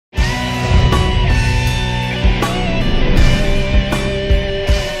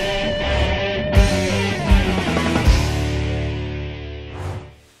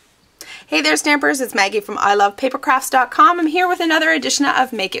Hey there Stampers, it's Maggie from ilovepapercrafts.com. I'm here with another edition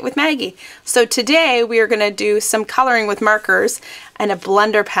of Make It with Maggie. So today we are going to do some coloring with markers and a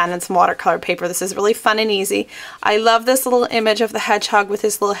blender pen and some watercolor paper. This is really fun and easy. I love this little image of the hedgehog with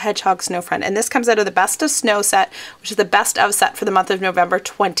his little hedgehog snow friend, and this comes out of the Best of Snow set, which is the best of set for the month of November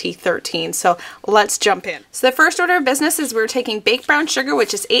 2013. So let's jump in. So the first order of business is we're taking baked brown sugar,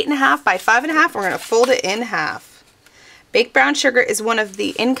 which is 8.5 by 5.5. We're going to fold it in half. Baked brown sugar is one of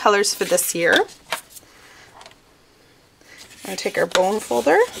the in colors for this year. I'm going to take our bone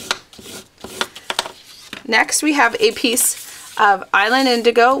folder. Next we have a piece of Island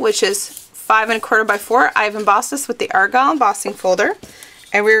Indigo, which is 5 1/4 by 4. I've embossed this with the Argyle embossing folder.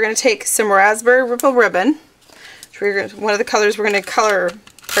 And we're going to take some Raspberry Ripple ribbon, which one of the colors we're going to color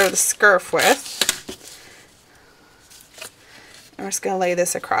part of the scarf with. And we're just going to lay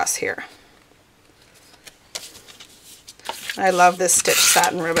this across here. I love this stitch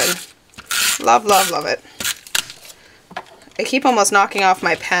satin ribbon. Love, love, love it. I keep almost knocking off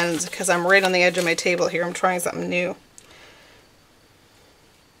my pens because I'm right on the edge of my table here. I'm trying something new.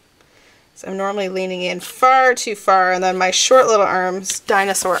 So I'm normally leaning in far too far, and then my short little arms,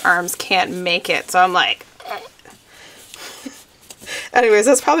 dinosaur arms, can't make it. So I'm like... Anyways,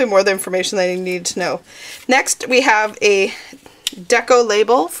 that's probably more the information that you need to know. Next, we have a deco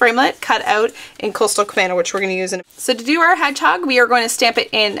label framelit cut out in Coastal Commando, which we're going to use in. So to do our hedgehog, we are going to stamp it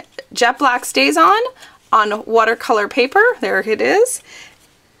in jet black Stays on watercolor paper. There it is.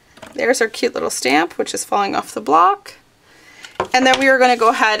 There's our cute little stamp, which is falling off the block. And then we are going to go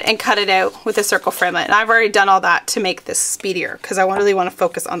ahead and cut it out with a circle framelit. And I've already done all that to make this speedier because I really want to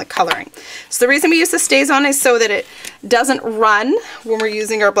focus on the coloring. So the reason we use the Stays on is so that it doesn't run when we're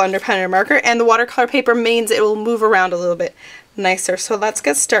using our blender pen and marker, and the watercolor paper means it will move around a little bit nicer. So let's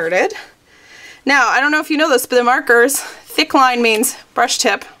get started. Now, I don't know if you know this, but the markers, thick line means brush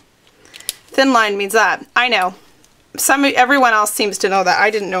tip, thin line means that. I know. Everyone else seems to know that. I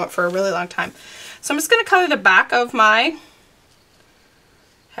didn't know it for a really long time. So I'm just going to color the back of my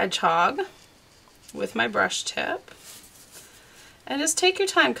hedgehog with my brush tip. And just take your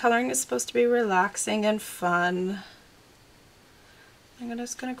time. Coloring is supposed to be relaxing and fun. I'm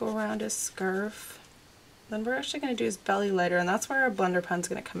just going to go around his scarf. Then we're actually going to do his belly lighter, and that's where our blender pen's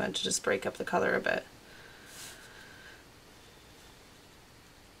going to come in to just break up the color a bit.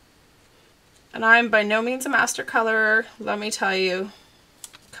 And I'm by no means a master colorer, let me tell you.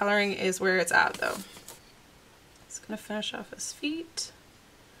 Coloring is where it's at though. Just going to finish off his feet.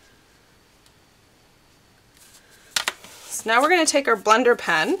 So now we're going to take our blender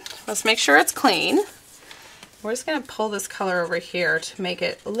pen. Let's make sure it's clean. We're just going to pull this color over here to make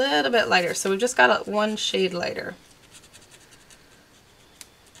it a little bit lighter. So we've just got one shade lighter.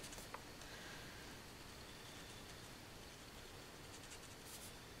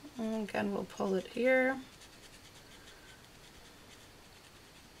 And again, we'll pull it here.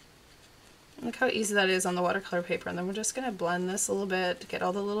 Look how easy that is on the watercolor paper. And then we're just going to blend this a little bit to get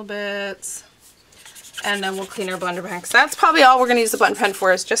all the little bits. And then we'll clean our blender pen, because that's probably all we're going to use the blender pen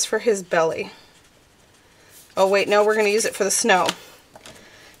for, is just for his belly. Oh wait, no, we're going to use it for the snow.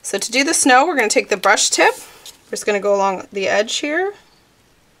 So to do the snow, we're going to take the brush tip. We're just going to go along the edge here.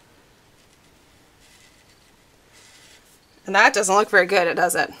 And that doesn't look very good,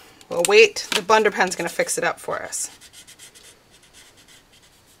 does it? Well, wait, the blender pen's going to fix it up for us.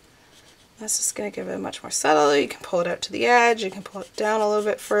 That's just going to give it a much more subtle. You can pull it out to the edge, you can pull it down a little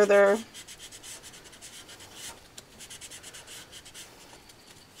bit further.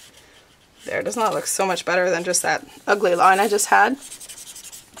 There, does not look so much better than just that ugly line I just had.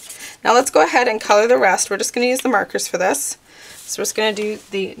 Now let's go ahead and color the rest. We're just going to use the markers for this. So we're just going to do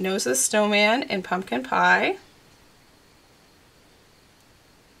the nose of the snowman in pumpkin pie.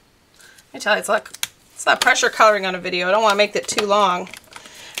 I tell you, it's not pressure coloring on a video. I don't want to make it too long.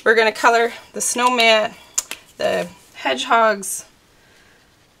 We're going to color the snowman, the hedgehog's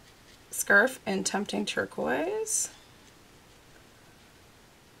scarf in tempting turquoise.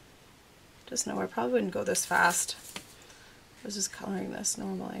 Just know I probably wouldn't go this fast. I was just coloring this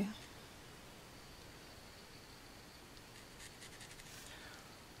normally.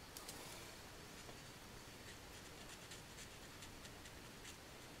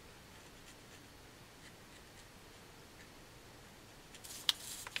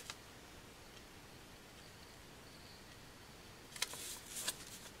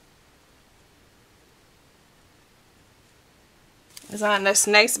 Is on this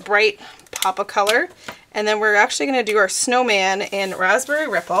nice bright pop of color, and then we're actually going to do our snowman in Raspberry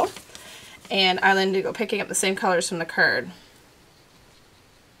Ripple and Island Indigo, picking up the same colors from the card.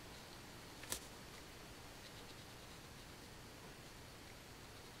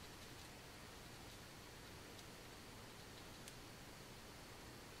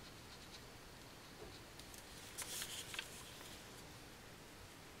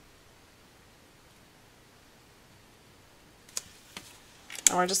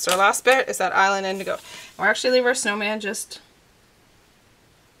 And we're just, our last bit is that island indigo. And we're actually leave our snowman just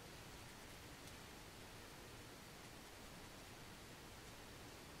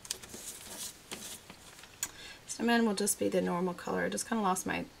snowman will just be the normal color. I just kind of lost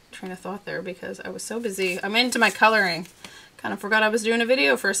my train of thought there because I was so busy. I'm into my coloring. Kind of forgot I was doing a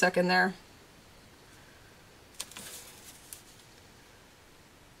video for a second there.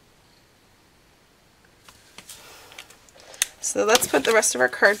 So let's put the rest of our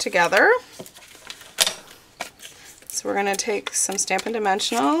card together. So we're going to take some Stampin'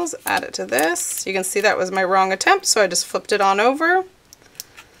 Dimensionals, add it to this. You can see that was my wrong attempt, so I just flipped it on over.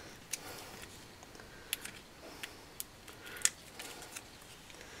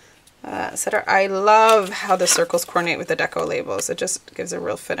 I love how the circles coordinate with the deco labels. It just gives a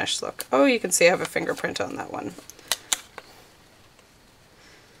real finished look. Oh, you can see I have a fingerprint on that one.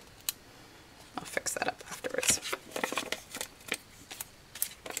 I'll fix that up afterwards.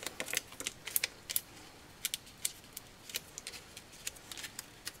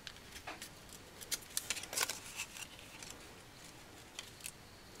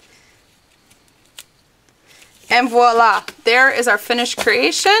 And voila, there is our finished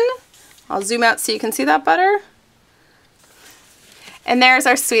creation. I'll zoom out so you can see that better. And there's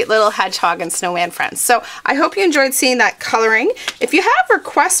our sweet little hedgehog and snowman friends. So I hope you enjoyed seeing that coloring. If you have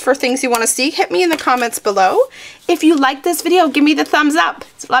requests for things you want to see, hit me in the comments below. If you like this video, give me the thumbs up.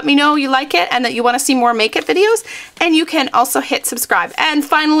 So let me know you like it and that you want to see more Make It videos. And you can also hit subscribe. And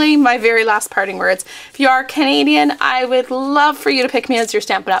finally, my very last parting words. If you are Canadian, I would love for you to pick me as your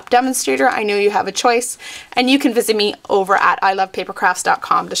Stampin' Up! Demonstrator. I know you have a choice. And you can visit me over at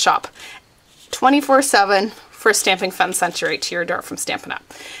ilovepapercrafts.com to shop 24/7 for stamping fun sent right to your door from Stampin' Up!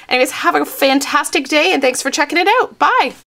 Anyways, have a fantastic day and thanks for checking it out. Bye!